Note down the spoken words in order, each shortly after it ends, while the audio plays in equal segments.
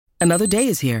Another day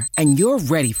is here, and you're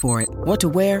ready for it. What to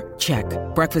wear? Check.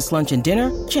 Breakfast, lunch, and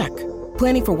dinner? Check.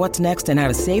 Planning for what's next and how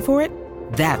to save for it?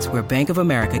 That's where Bank of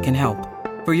America can help.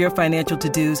 For your financial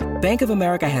to-dos, Bank of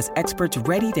America has experts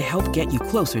ready to help get you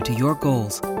closer to your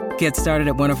goals. Get started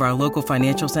at one of our local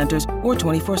financial centers or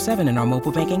 24/7 in our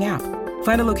mobile banking app.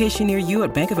 Find a location near you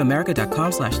at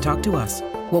bankofamerica.com/talktous.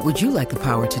 What would you like the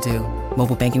power to do?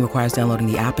 Mobile banking requires downloading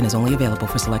the app and is only available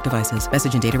for select devices.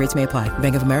 Message and data rates may apply.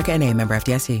 Bank of America N.A., member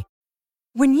FDIC.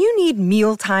 When you need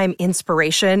mealtime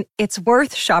inspiration, it's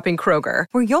worth shopping Kroger,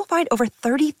 where you'll find over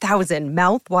 30,000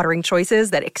 mouth-watering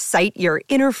choices that excite your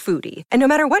inner foodie. And no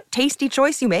matter what tasty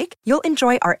choice you make, you'll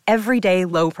enjoy our everyday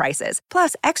low prices,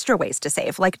 plus extra ways to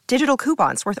save, like digital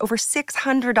coupons worth over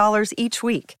 $600 each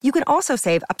week. You can also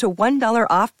save up to $1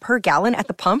 off per gallon at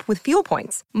the pump with fuel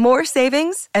points. More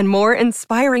savings and more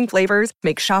inspiring flavors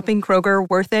make shopping Kroger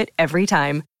worth it every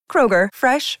time. Kroger,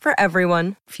 fresh for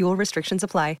everyone. Fuel restrictions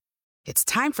apply. It's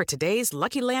time for today's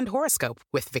Lucky Land horoscope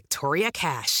with Victoria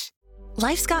Cash.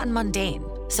 Life's gotten mundane,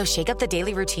 so shake up the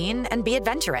daily routine and be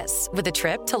adventurous with a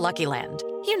trip to Lucky Land.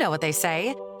 You know what they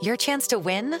say, your chance to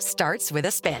win starts with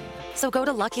a spin. So go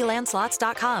to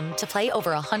LuckyLandSlots.com to play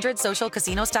over 100 social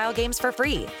casino-style games for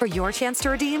free for your chance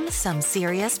to redeem some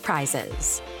serious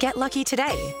prizes. Get lucky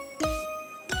today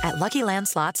at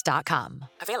LuckyLandSlots.com.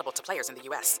 Available to players in the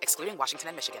U.S., excluding Washington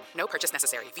and Michigan. No purchase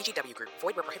necessary. VGW Group.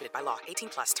 Void where prohibited by law.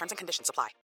 18+. Terms and conditions apply.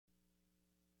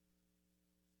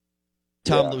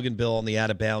 Tom Luganbill on the Out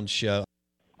of Bounds show.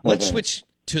 Let's switch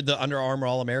to the Under Armour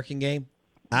All-American game.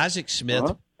 Isaac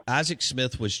Smith. Isaac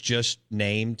Smith was just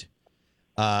named.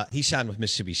 He signed with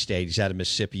Mississippi State. He's out of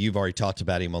Mississippi. You've already talked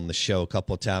about him on the show a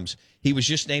couple of times. He was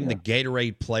just named the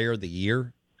Gatorade Player of the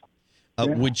Year.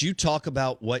 Would you talk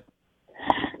about what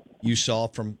you saw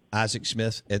from Isaac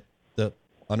Smith at the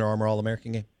Under Armour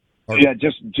All-American game?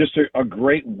 Just a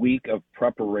great week of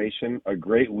preparation, a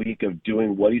great week of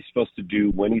doing what he's supposed to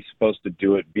do, when he's supposed to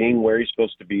do it, being where he's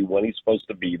supposed to be, when he's supposed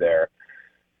to be there.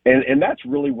 And that's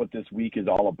really what this week is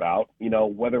all about. You know,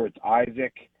 whether it's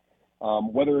Isaac,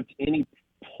 whether it's any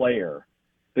player,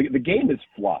 the game is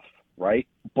fluff, right?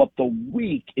 But the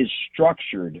week is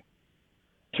structured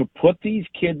to put these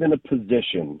kids in a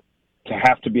position to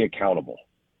have to be accountable.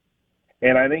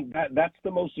 And I think that's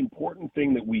the most important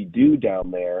thing that we do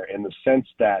down there, in the sense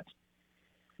that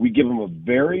we give them a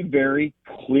very, very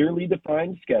clearly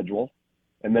defined schedule,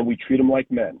 and then we treat them like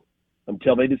men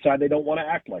until they decide they don't want to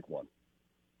act like one.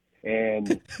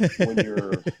 And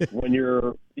when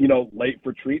you're late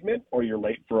for treatment, or you're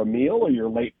late for a meal, or you're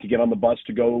late to get on the bus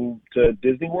to go to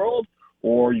Disney World,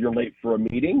 or you're late for a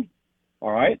meeting,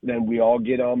 all right, then we all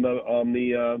get on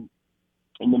the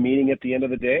meeting at the end of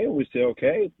the day, and we say,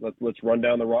 okay, let's run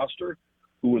down the roster.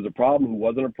 Who was a problem? Who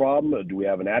wasn't a problem? Do we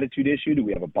have an attitude issue? Do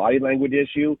we have a body language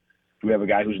issue? Do we have a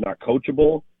guy who's not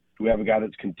coachable? Do we have a guy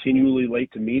that's continually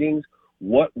late to meetings?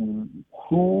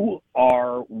 Who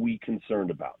are we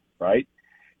concerned about, right?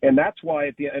 And that's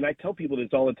why and I tell people this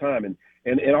all the time, and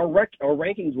our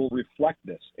rankings will reflect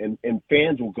this, and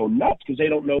fans will go nuts because they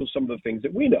don't know some of the things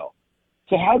that we know.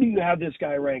 So how do you have this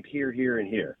guy ranked here, here, and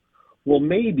here? Well,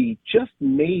 maybe, just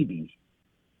maybe,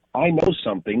 I know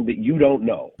something that you don't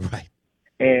know. Right.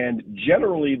 And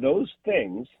generally, those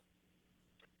things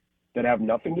that have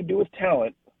nothing to do with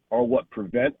talent are what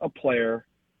prevent a player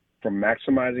from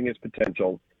maximizing his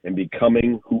potential and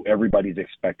becoming who everybody's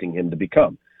expecting him to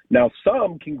become. Now,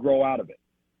 some can grow out of it.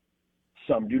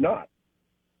 Some do not.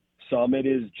 Some, it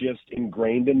is just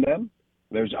ingrained in them.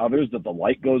 There's others that the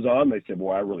light goes on. They say,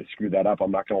 boy, I really screwed that up. I'm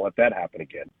not going to let that happen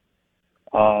again.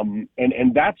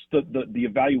 And that's the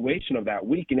evaluation of that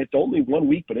week. And it's only 1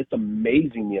 week, but it's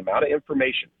amazing the amount of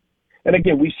information. And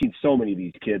again, we've seen so many of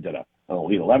these kids at an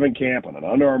Elite 11 camp, on an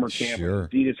Under Armour camp, an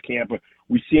Adidas camp.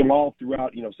 We see them all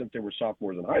throughout, since they were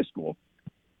sophomores in high school.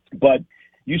 But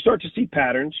you start to see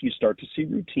patterns, you start to see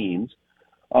routines.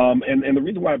 And the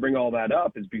reason why I bring all that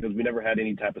up is because we never had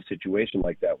any type of situation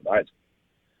like that with Isaac,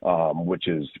 which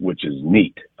is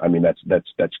neat. I mean, that's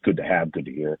good to have, good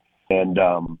to hear. And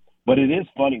but it is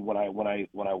funny when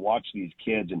I watch these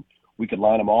kids, and we could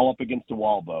line them all up against the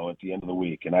wall, though, at the end of the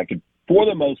week, and I could, for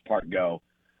the most part, go,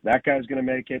 that guy's going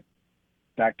to make it,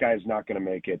 that guy's not going to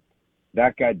make it,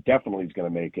 that guy definitely is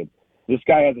going to make it, this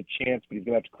guy has a chance, but he's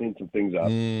going to have to clean some things up,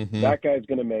 that guy's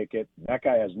going to make it, that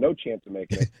guy has no chance of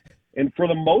making it, and for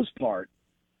the most part,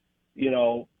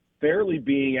 fairly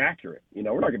being accurate. We're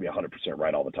not going to be 100%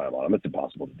 right all the time on them. It's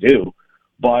impossible to do.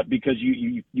 But because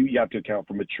you have to account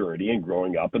for maturity and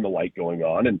growing up and the light going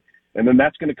on, and then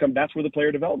that's going to come. That's where the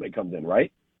player development comes in,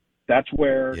 right? That's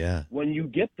where when you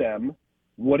get them,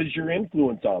 what is your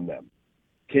influence on them?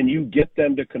 Can you get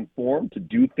them to conform, to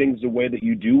do things the way that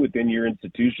you do within your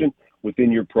institution,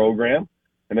 within your program?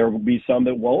 And there will be some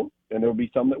that won't, and there will be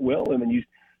some that will. And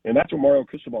that's what Mario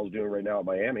Cristobal is doing right now at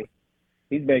Miami.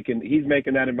 He's making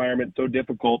that environment so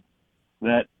difficult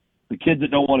that the kids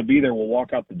that don't want to be there will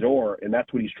walk out the door, and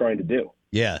that's what he's trying to do.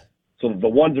 Yeah. So the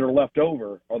ones that are left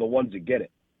over are the ones that get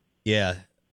it. Yeah.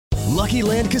 Lucky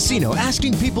Land Casino,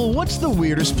 asking people, what's the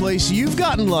weirdest place you've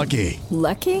gotten lucky?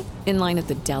 Lucky? In line at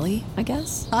the deli, I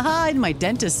guess? Aha, in my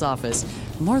dentist's office.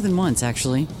 More than once,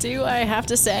 actually. Do I have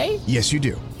to say? Yes, you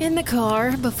do. In the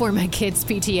car before my kids'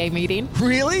 PTA meeting.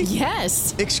 Really?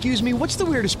 Yes. Excuse me, what's the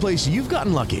weirdest place you've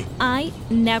gotten lucky? I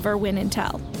never win and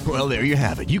tell. Well, there you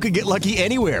have it. You can get lucky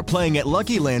anywhere, playing at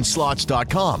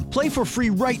LuckyLandSlots.com. Play for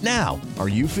free right now. Are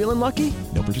you feeling lucky?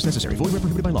 No purchase necessary. Void where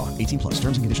prohibited by law. 18+.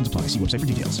 Terms and conditions apply. See website for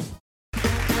details.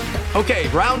 Okay,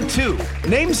 round 2.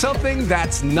 Name something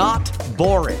that's not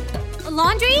boring. A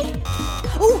laundry?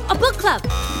 Ooh, a book club.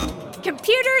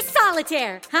 Computer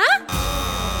solitaire, huh?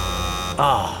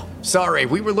 Ah, sorry.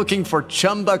 We were looking for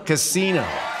Chumba Casino.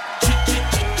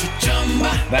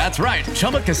 That's right.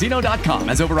 ChumbaCasino.com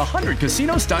has over 100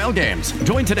 casino-style games.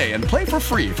 Join today and play for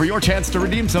free for your chance to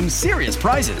redeem some serious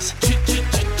prizes.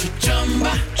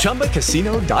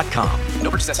 ChumbaCasino.com. No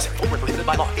purchase necessary. Void where prohibited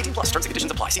by law. 18+. Terms and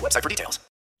conditions apply. See website for details.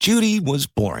 Judy was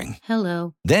boring.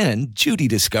 Hello. Then Judy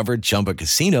discovered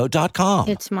ChumbaCasino.com.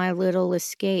 It's my little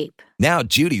escape. Now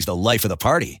Judy's the life of the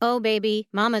party. Oh, baby,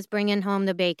 mama's bringing home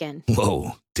the bacon.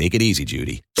 Whoa, take it easy,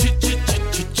 Judy.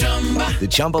 The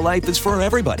Chumba life is for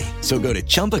everybody. So go to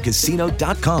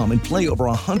ChumbaCasino.com and play over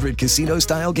 100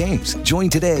 casino-style games. Join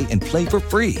today and play for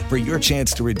free for your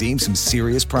chance to redeem some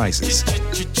serious prizes.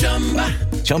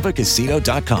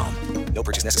 ChumbaCasino.com. No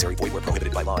purchase necessary. Void where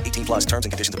prohibited by law. 18+. Terms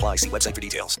and conditions apply. See website for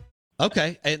details.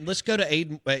 Okay, and let's go to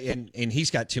Aiden, and he's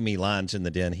got too many lines in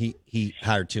the den. He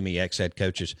hired too many ex-head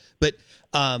coaches. But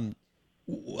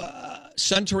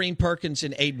Suntarine Perkins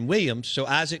and Aiden Williams. So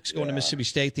Isaac's going to Mississippi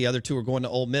State. The other two are going to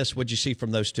Ole Miss. What'd you see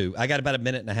from those two? I got about a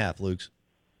minute and a half, Luke.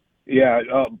 Yeah,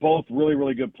 both really,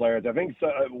 really good players. I think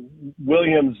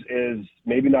Williams is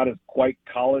maybe not as quite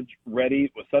college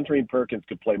ready. Suntarine Perkins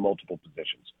could play multiple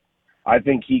positions. I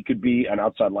think he could be an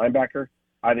outside linebacker.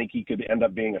 I think he could end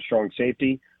up being a strong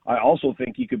safety. I also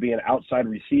think he could be an outside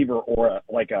receiver or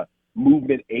like a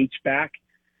movement H-back.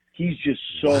 He's just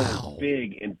so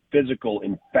big and physical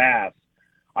and fast.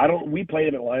 We played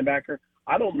him at linebacker.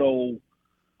 I don't know.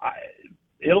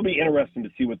 It'll be interesting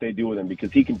to see what they do with him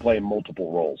because he can play in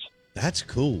multiple roles. That's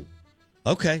cool.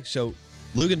 Okay, so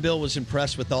Luganville was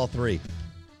impressed with all three.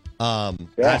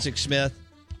 Isaac Smith,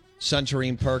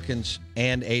 Suntarine Perkins,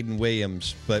 and Aiden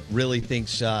Williams, but really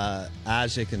thinks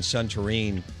Isaac and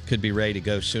Suntarine could be ready to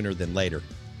go sooner than later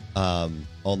on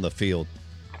the field.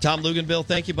 Tom Luganville,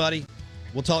 thank you, buddy.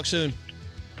 We'll talk soon.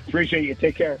 Appreciate you.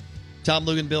 Take care. Tom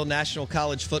Luganville, national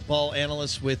college football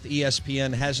analyst with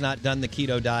ESPN, has not done the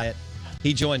keto diet.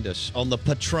 He joined us on the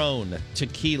Patron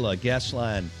Tequila guest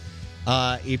line.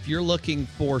 If you're looking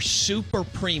for super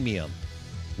premium,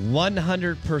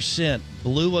 100%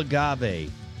 blue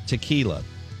agave tequila,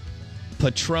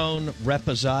 Patron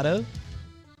Reposado,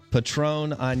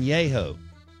 Patron Añejo,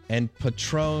 and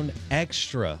Patron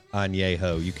Extra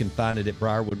Añejo. You can find it at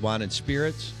Briarwood Wine and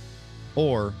Spirits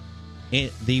or in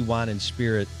the wine and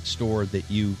spirit store that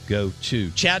you go to.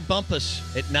 Chad Bumpus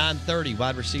at 9:30,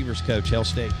 wide receivers coach, Hell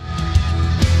State.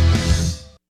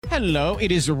 Hello,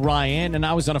 it is Ryan, and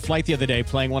I was on a flight the other day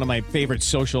playing one of my favorite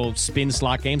social spin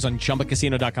slot games on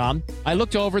ChumbaCasino.com. I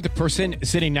looked over at the person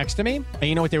sitting next to me, and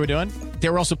you know what they were doing? They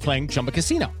were also playing Chumba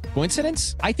Casino.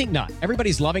 Coincidence? I think not.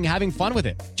 Everybody's loving having fun with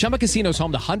it. Chumba Casino is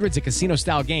home to hundreds of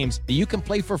casino-style games that you can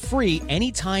play for free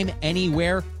anytime,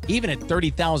 anywhere, even at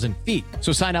 30,000 feet.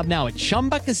 So sign up now at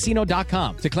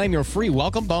ChumbaCasino.com to claim your free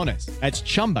welcome bonus. That's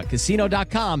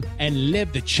ChumbaCasino.com and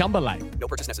live the Chumba life. No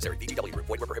purchase necessary. VGW Group.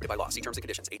 Void where prohibited by law. See terms and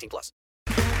conditions. 18+.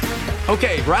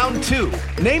 Okay, round 2.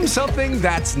 Name something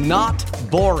that's not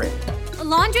boring. A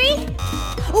laundry?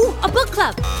 Ooh, a book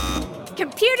club.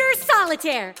 Computer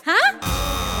solitaire, huh?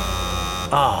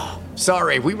 Ah,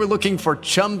 sorry. We were looking for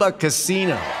Chumba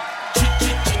Casino.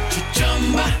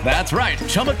 That's right.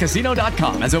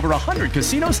 ChumbaCasino.com has over 100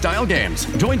 casino-style games.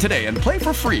 Join today and play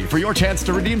for free for your chance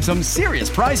to redeem some serious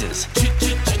prizes.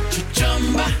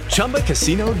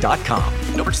 ChumbaCasino.com.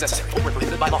 No purchase necessary. Void where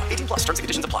prohibited by law. 18+. Terms and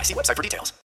conditions apply. See website for details.